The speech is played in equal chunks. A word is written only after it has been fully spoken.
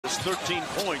His 13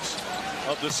 points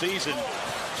of the season.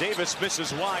 Davis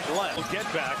misses wide left. Get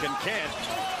back and can't.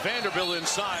 Vanderbilt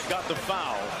inside got the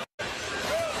foul.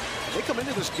 They come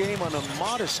into this game on a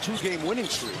modest 2-game winning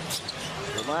streak.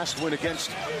 Their last win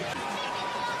against...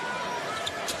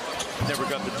 Never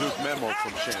got the Duke memo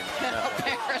from Shane. No.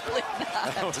 Apparently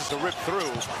not. That was a rip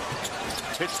through.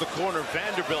 Hits the corner.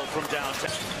 Vanderbilt from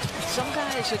downtown. Some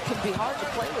guys, it can be hard to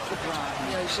play with LeBron.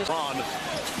 You know, he's just... Ron,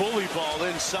 bully ball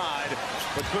inside,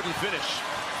 but couldn't finish.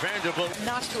 Vanderbilt.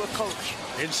 Not to a coach.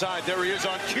 Inside, there he is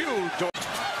on cue.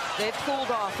 They've cooled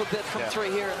off a bit from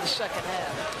three here in the second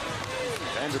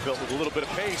half. Vanderbilt with a little bit of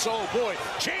pace. Oh, boy.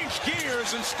 Changed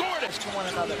gears and scored it. To one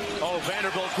another. Oh,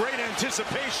 Vanderbilt, great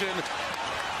anticipation.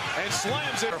 And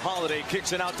slams it. Holiday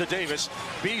kicks it out to Davis.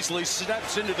 Beasley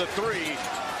steps into the three.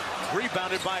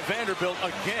 Rebounded by Vanderbilt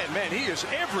again. Man, he is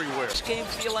everywhere. This game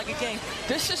feel like a game.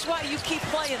 This is why you keep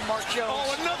playing, Mark Jones.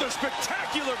 Oh, another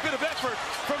spectacular bit of effort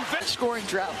from Vanderbilt. Scoring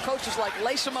drought. Coaches like,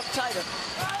 lace him up tighter.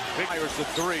 Fires the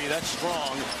three. That's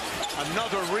strong.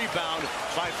 Another rebound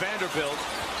by Vanderbilt.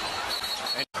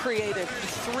 And created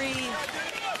 3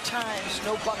 times,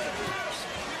 no bucket.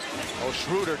 Oh,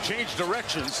 Schroeder changed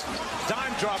directions.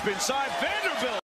 Dime drop inside. Vanderbilt.